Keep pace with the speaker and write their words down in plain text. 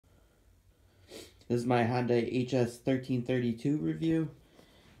This is my Honda HS1332 review.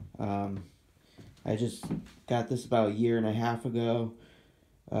 I just got this about a year and a half ago.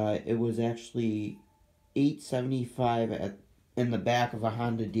 It was actually $875 in the back of a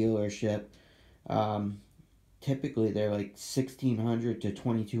Honda dealership. Typically they're like $1,600 to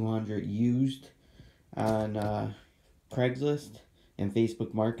 $2,200 used on Craigslist and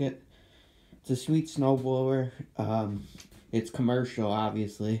Facebook Market. It's a sweet snowblower. It's commercial,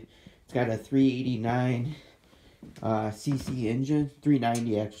 obviously. It's got a 389 cc engine,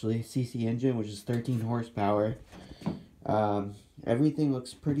 390 actually, cc engine, which is 13 horsepower. Everything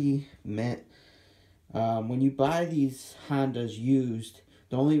looks pretty mint. When you buy these Hondas used,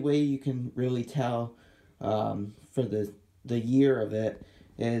 the only way you can really tell for the year of it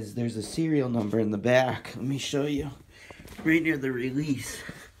is there's a serial number in the back. Let me show you. Right near the release,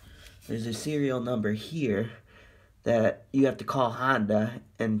 there's a serial number here that you have to call Honda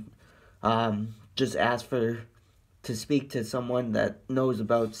and just ask to speak to someone that knows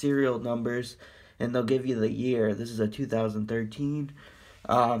about serial numbers, and they'll give you the year. This is a 2013.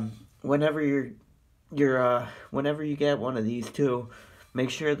 Whenever you get one of these too, make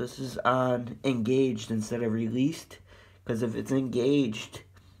sure this is on engaged instead of released, because if it's engaged,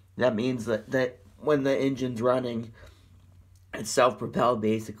 that means that when the engine's running, it's self-propelled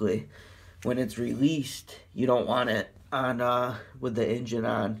basically. When it's released, you don't want it on with the engine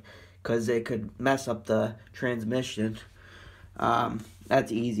on, because it could mess up the transmission.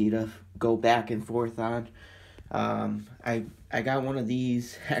 That's easy to go back and forth on. I got one of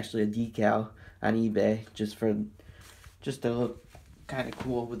these, actually a decal, on eBay just to look kind of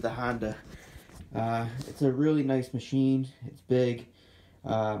cool with the Honda. It's a really nice machine. It's big.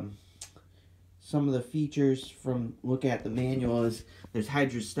 Some of the features from looking at the manual is there's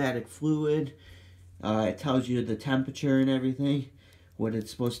hydrostatic fluid. It tells you the temperature and everything, what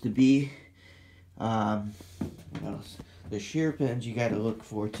it's supposed to be. What else? The shear pins you got to look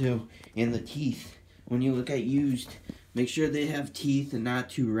for too, and the teeth. When you look at used, make sure they have teeth and not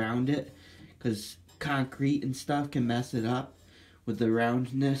too rounded, because concrete and stuff can mess it up with the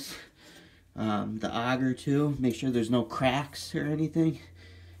roundness. The auger too, make sure there's no cracks or anything.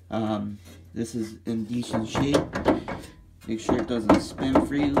 This is in decent shape. Make sure it doesn't spin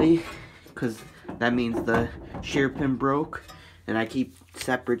freely, because that means the shear pin broke. And I keep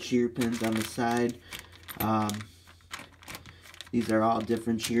separate shear pins on the side. These are all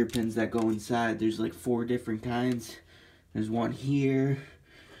different shear pins that go inside. There's like 4 different kinds. There's one here,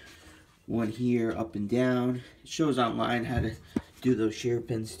 up and down. It shows online how to do those shear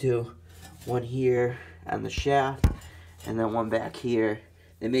pins too. One here on the shaft, and then one back here.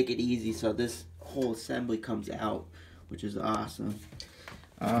 They make it easy so this whole assembly comes out, which is awesome.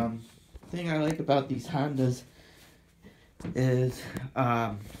 Thing I like about these Hondas is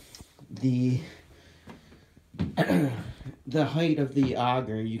the height of the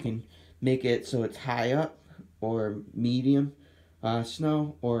auger. You can make it so it's high up or medium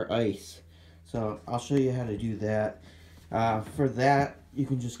snow or ice. So I'll show you how to do that. For that, you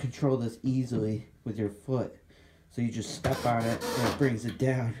can just control this easily with your foot. So you just step on it and it brings it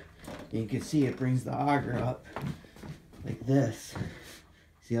down. And you can see it brings the auger up like this.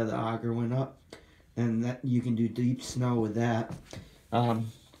 See how the auger went up? And that you can do deep snow with that.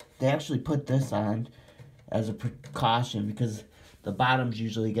 They actually put this on as a precaution because the bottoms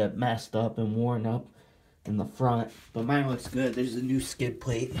usually get messed up and worn up in the front. But mine looks good. There's a new skid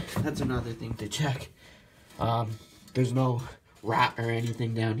plate. That's another thing to check. There's no rot or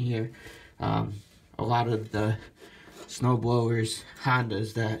anything down here. A lot of the snowblowers,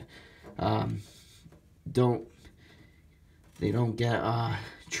 Hondas that don't get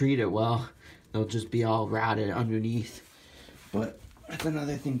treated well, they'll just be all rotted underneath. But that's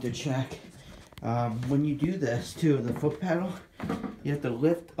another thing to check. When you do this too, the foot pedal, you have to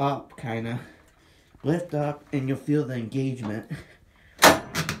lift up, lift up, and you'll feel the engagement.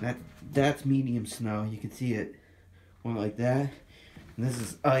 That's medium snow. You can see it went like that. And this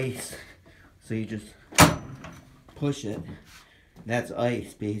is ice, so you just push it. That's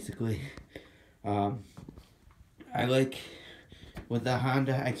ice basically. I like with the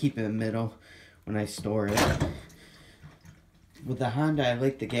Honda, I keep it in the middle when I store it. With the Honda, I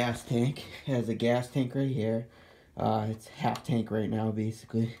like the gas tank. It has a gas tank right here. It's half tank right now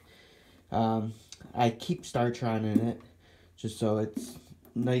basically. I keep Startron in it just so it's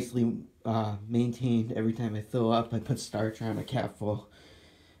nicely maintained. Every time I fill up, I put Startron a cap full.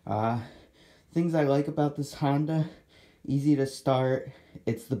 Things I like about this Honda: easy to start.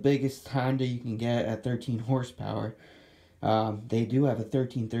 It's the biggest Honda you can get at 13 horsepower. They do have a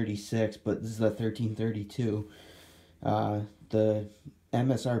 1336, but this is a 1332. The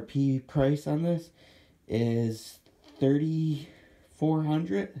MSRP price on this is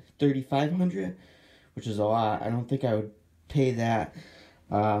 $3,500, which is a lot. I don't think I would pay that.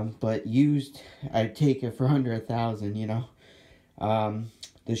 But used, I'd take it for under $1,000, you know.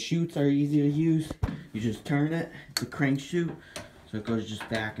 The chutes are easy to use. You just turn it, it's a crank chute, so it goes just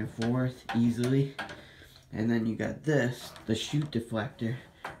back and forth easily. And then you got this, the chute deflector,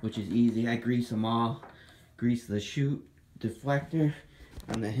 which is easy. I grease them all. Grease the chute deflector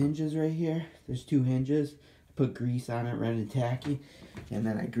on the hinges right here. There's 2 hinges. I put grease on it, red and tacky. And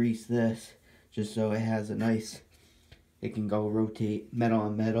then I grease this just so it has a nice, it can go rotate metal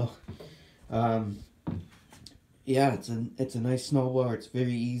on metal. Yeah, it's a nice snowblower. It's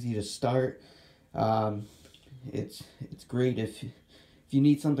very easy to start. It's great if you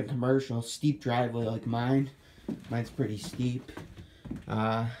need something commercial, steep driveway like mine. Mine's pretty steep.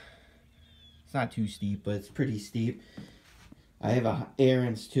 It's not too steep, but it's pretty steep. I have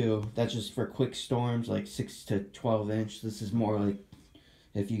errands too. That's just for quick storms, like 6 to 12 inch. This is more like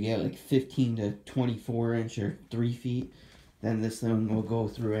if you get like 15 to 24 inch or 3 feet, then this thing will go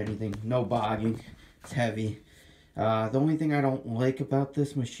through anything. No bogging. It's heavy. The only thing I don't like about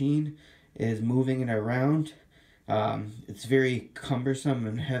this machine is moving it around. It's very cumbersome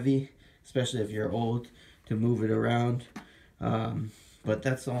and heavy, especially if you're old, to move it around. But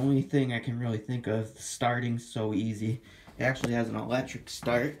that's the only thing I can really think of. The starting's so easy. It actually has an electric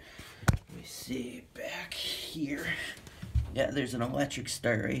start. Let me see back here. Yeah, there's an electric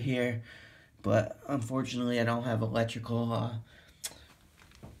start right here. But unfortunately, I don't have electrical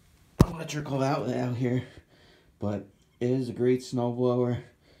outlet out here. But it is a great snowblower.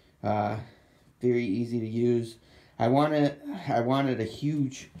 Very easy to use. I wanted a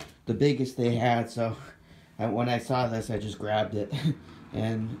huge, the biggest they had, so when I saw this, I just grabbed it.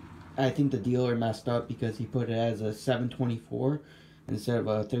 And I think the dealer messed up because he put it as a 724 instead of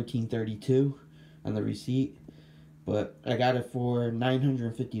a 1332 on the receipt. But I got it for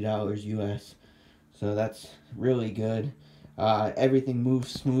 $950 US, so that's really good. Everything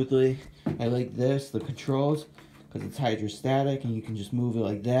moves smoothly. I like this, the controls, because it's hydrostatic and you can just move it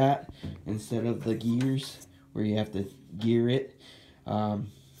like that instead of the gears where you have to gear it.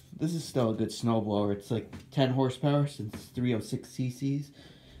 This is still a good snowblower. It's like 10 horsepower since it's 306 cc's,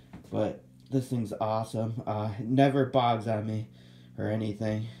 but this thing's awesome. It never bogs on me or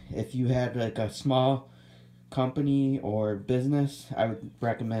anything. If you had like a small company or business, I would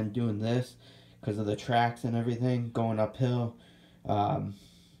recommend doing this because of the tracks and everything going uphill.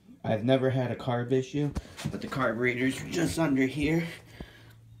 I've never had a carb issue, but the carburetor's just under here.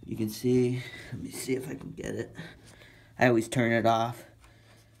 You can see, let me see if I can get it. I always turn it off.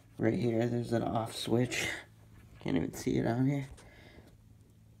 Right here, there's an off switch. Can't even see it on here.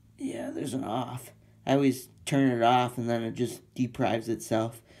 Yeah, there's an off. I always turn it off and then it just deprives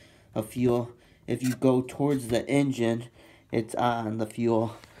itself of fuel. If you go towards the engine, it's on the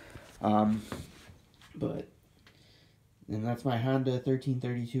fuel. And that's my Honda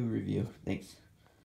 1332 review. Thanks.